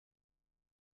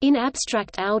In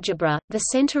abstract algebra, the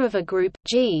center of a group,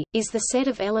 G, is the set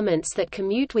of elements that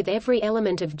commute with every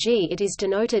element of G. It is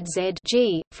denoted Z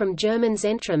G, from German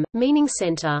Zentrum, meaning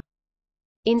center.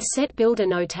 In set builder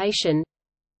notation,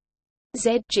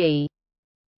 Z G.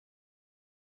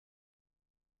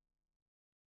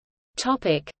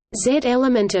 Z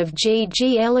element of G,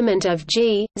 G element of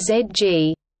G, Z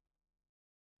G.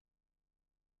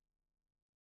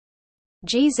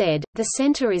 GZ, the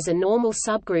center is a normal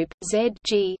subgroup. Z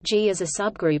G, G is a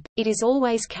subgroup. It is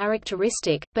always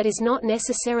characteristic, but is not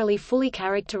necessarily fully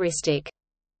characteristic.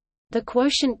 The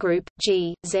quotient group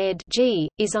G, Z G,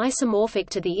 is isomorphic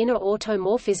to the inner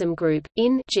automorphism group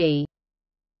in G.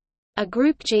 A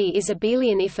group G is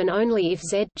abelian if and only if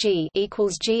Z G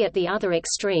equals G at the other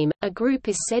extreme. A group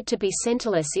is said to be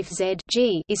centerless if Z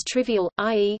G is trivial,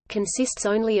 i.e., consists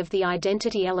only of the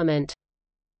identity element.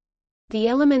 The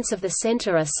elements of the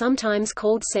center are sometimes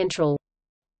called central.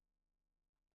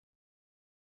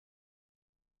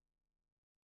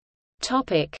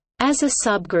 As a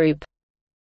subgroup,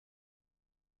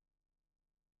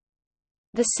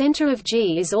 the center of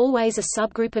G is always a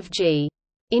subgroup of G.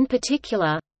 In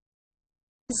particular,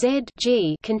 Z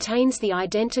G contains the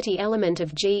identity element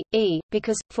of G, E,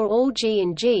 because, for all G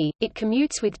in G, it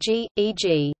commutes with G,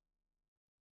 e.g.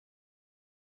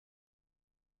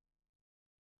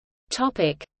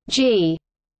 G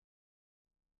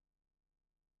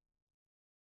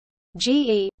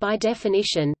GE, by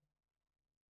definition,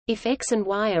 if X and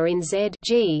Y are in Z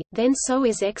G, then so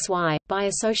is XY, by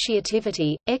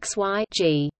associativity, XY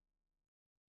G.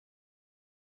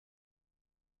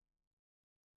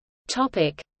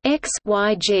 X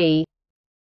Y G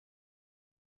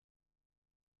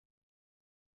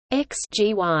X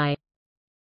G Y.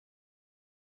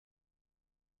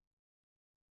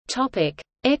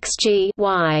 X G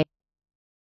Y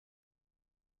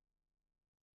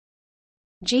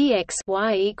G X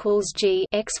Y equals G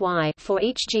X Y for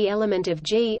each G element of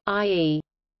G, i.e.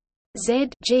 Z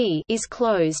G is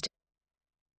closed.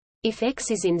 If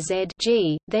X is in Z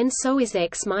G, then so is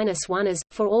X-1 as,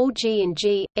 for all G in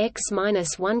G,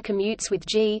 X-1 commutes with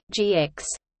G, Gx.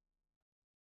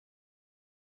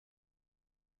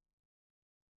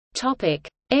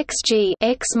 Xg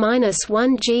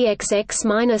X-1 Gx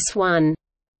X-1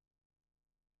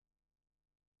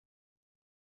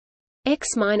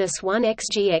 X-1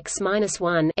 Xg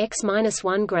X-1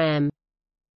 X-1 gram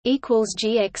equals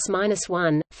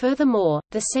Gx-1. Furthermore,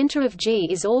 the center of G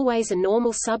is always a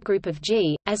normal subgroup of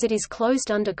G, as it is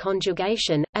closed under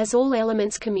conjugation, as all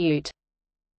elements commute.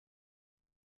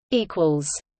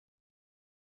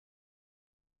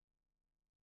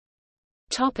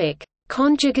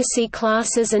 Conjugacy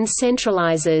classes and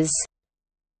centralizers.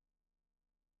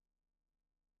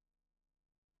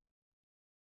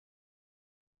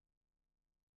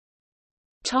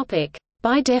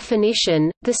 By definition,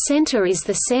 the center is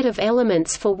the set of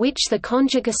elements for which the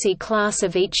conjugacy class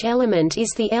of each element is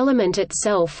the element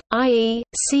itself, i.e.,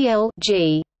 Cl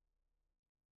G.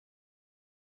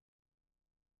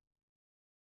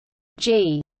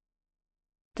 G.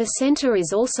 The center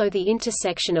is also the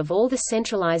intersection of all the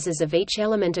centralizers of each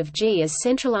element of G, as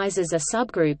centralizers are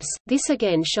subgroups. This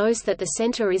again shows that the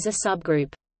center is a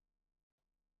subgroup.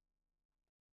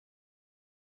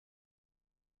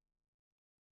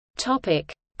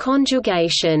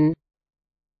 Conjugation.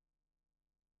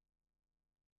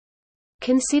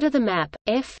 Consider the map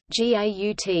F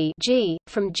GAUT G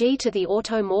from G to the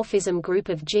automorphism group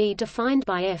of G defined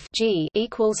by F G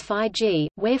equals phi G,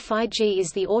 where phi G is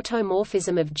the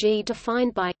automorphism of G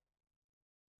defined by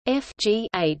F G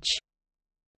H.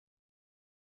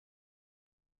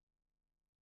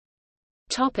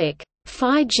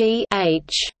 Phi G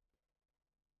H.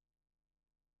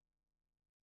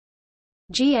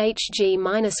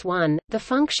 GHG-1, the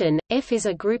function, f is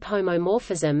a group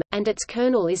homomorphism, and its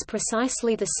kernel is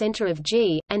precisely the center of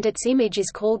G, and its image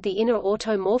is called the inner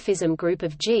automorphism group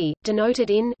of G, denoted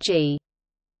in G.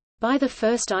 By the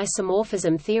first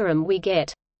isomorphism theorem we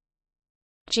get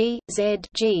G, Z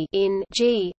G in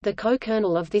G. The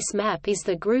co-kernel of this map is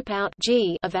the group out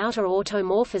G of outer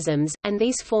automorphisms, and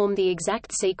these form the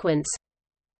exact sequence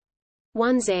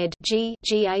 1Z G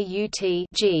GAUT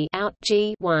G out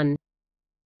G 1.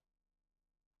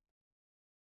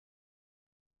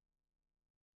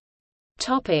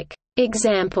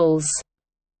 Examples.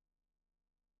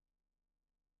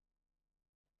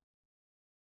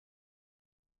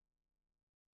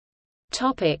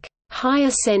 Higher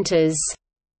centers.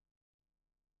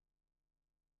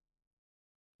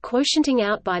 Quotienting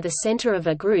out by the center of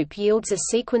a group yields a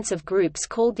sequence of groups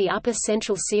called the upper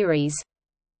central series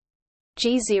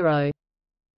G0.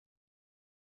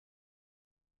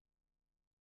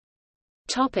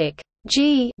 Topic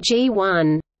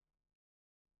G1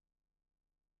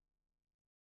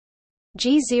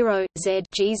 G0 Z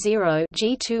G0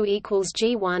 G2 equals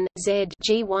G1 Z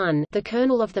G1. The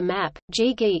kernel of the map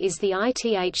G is the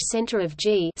ith center of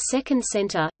G, second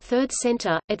center, third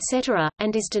center, etc.,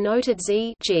 and is denoted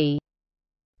Z G.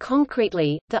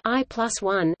 Concretely, the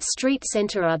I+1 street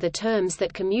center are the terms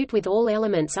that commute with all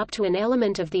elements up to an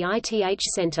element of the ith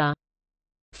center.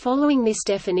 Following this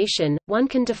definition, one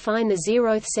can define the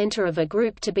zeroth center of a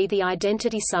group to be the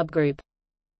identity subgroup.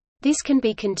 This can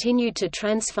be continued to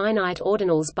transfinite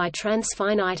ordinals by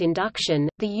transfinite induction.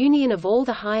 The union of all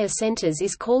the higher centers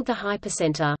is called the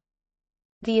hypercenter.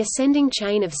 The ascending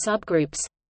chain of subgroups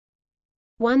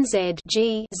 1Z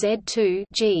G Z2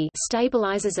 G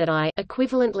stabilizes at I,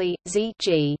 equivalently Z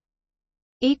G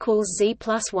equals Z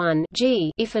plus 1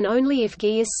 G if and only if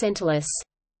G is centerless.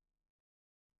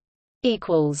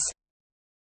 Equals.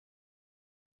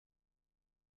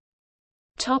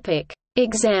 Topic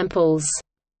Examples.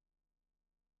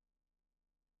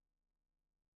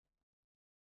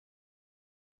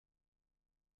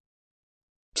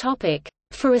 Topic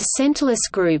For a centerless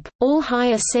group, all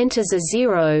higher centers are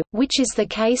zero, which is the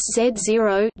case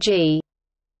Z0 G.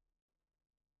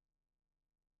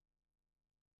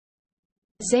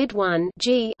 Z1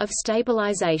 G of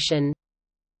stabilization.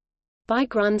 By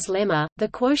Grun's lemma, the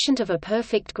quotient of a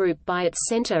perfect group by its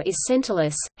center is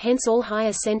centerless, hence all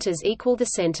higher centers equal the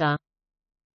center.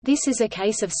 This is a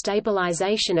case of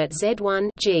stabilization at Z1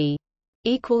 G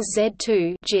equals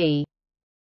Z2 G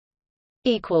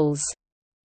equals.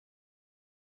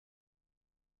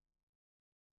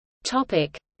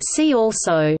 Topic See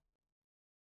also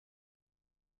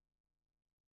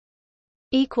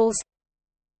equals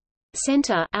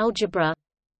center algebra,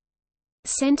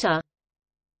 center,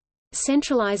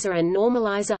 centralizer and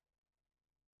normalizer,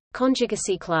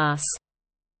 conjugacy class.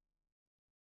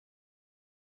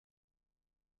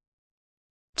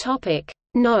 Topic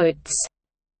Notes.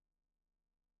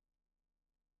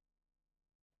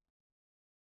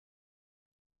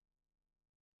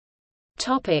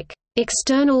 Topic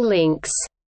External links.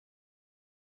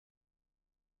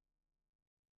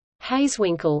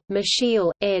 Hazewinkel,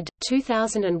 Michiel, ed.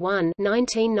 2001,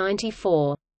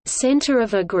 1994. Center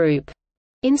of a group.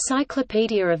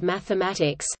 Encyclopedia of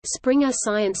Mathematics, Springer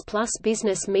Science Plus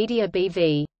Business Media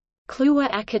BV.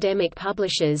 Kluwer Academic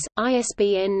Publishers,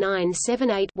 ISBN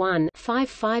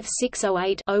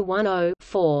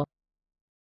 978-1-55608-010-4.